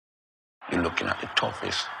you're looking at the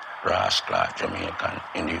toughest rascal Jamaican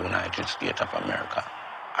in the United States of America.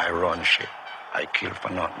 I run shit, I kill for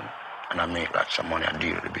nothing, and I make lots of money and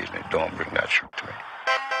deal with the business. Don't bring that shit to me.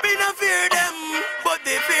 We don't fear them, but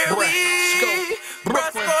they fear we.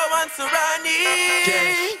 Brasco and Serani.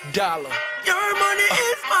 $. Your money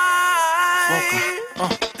is mine.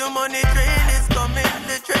 The money train is coming,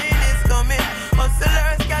 the train is coming.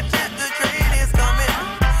 Hustlers catch it, the train is coming.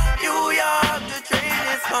 New York, the train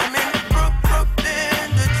is coming. Brooklyn,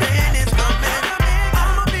 the train is coming.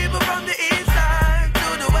 All my people from the east side to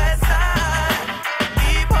the west side.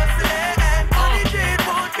 Keep hustling and money train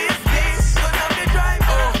won't be split. Cause I'm the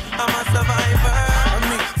driver, I'm a survivor.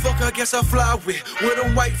 I guess I fly with where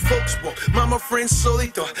them white folks walk. Mama friends solely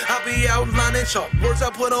thought I'd be outlining chalk. Words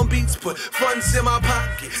I put on beats, put funds in my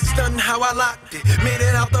pocket. Stunned how I locked it, made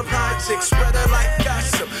it out the project. Spread it like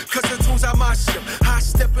gossip, cause the tools I my ship. High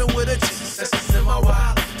stepping with a Jesus in my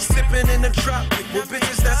wallet. Sipping in the tropic with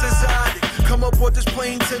bitches that's exotic. Come aboard this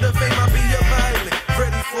plane to the fame, I'll be a pilot.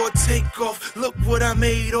 Ready for a takeoff, look what I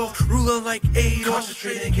made off. Ruler like Adolf,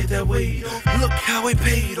 concentrate and get that weight off. Look how it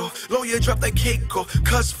paid off, lawyer drop that cake off.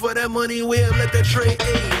 Cuz for that money, we'll let that trade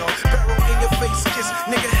aid off. Barrel in your face, kiss,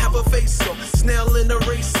 nigga have a face off. Snail in the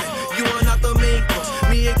racing, you are not the main course.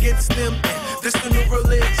 Me against them, and this the new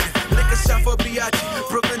religion. Lick a shot for B.I.G.,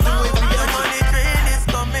 Brooklyn do it B.I.G. The money train is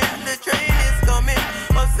coming, the train is coming.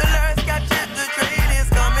 Hustlers catch it, the train is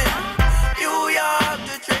coming. New York,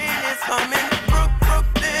 the train is coming.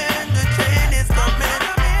 Brooklyn, the train is coming.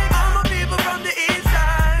 All my people from the east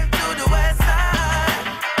side to the west side.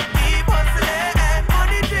 Keep hustling and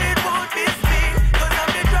money train won't be split. Cause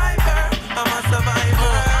I'm the driver, I'm a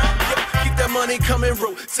survivor. Keep that money coming,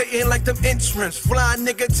 rotating like them insurance. Fly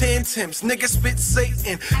nigga 10 Tims, nigga spit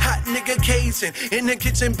Satan. Hot nigga Cajun, in the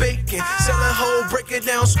kitchen baking. Sell a hoe, break it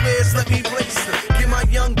down squares, let me place it. Get my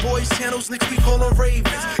young boys channels, niggas we call them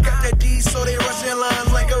ravens. Got that D so they rush in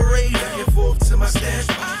line like a raven. Back and forth to my stash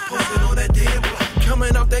spot, posted on that damn block.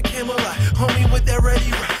 Coming out that Camelot, homie with that ready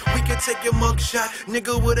rock. We can take a mug shot,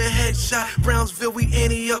 nigga with a headshot. Brownsville, we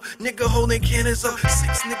ante up, nigga holding cannons up.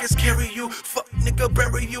 6 niggas carry you, fuck nigga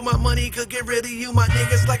bury you. My money could get rid of you, my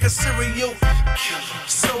niggas like a cereal.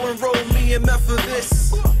 So enroll me in meth for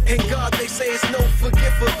this. In God they say it's no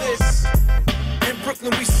forgive for this. In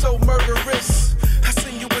Brooklyn we so murderous. I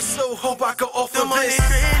send you a soul, hope I can offer the money this.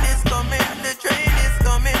 train is coming, the train is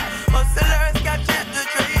coming. Hustlers catch it, the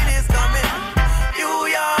train is coming. New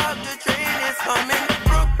York, the train is coming.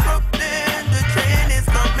 Brooklyn, the train is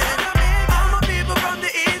coming. All my people from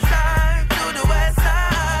the east side to the west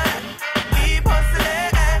side. Keep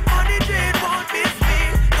hustling and money train won't be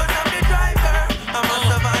split. Cause I'm the driver, I'm a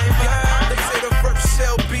survivor. They say the first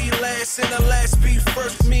shall be last and the last be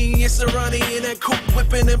first. Me and Serani in that coupe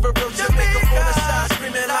whipping in reverse. Jamaica for the side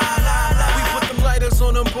screaming la la la. We put them lighters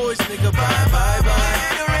on them boys, nigga. Bye bye bye.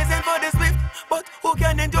 The reason for this split, but who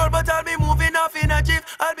can endure? But I'll be moving off in a jiff.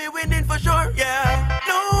 I'll be winning for sure, yeah.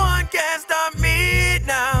 No one can stop me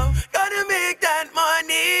now. Gotta make that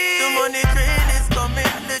money. The money.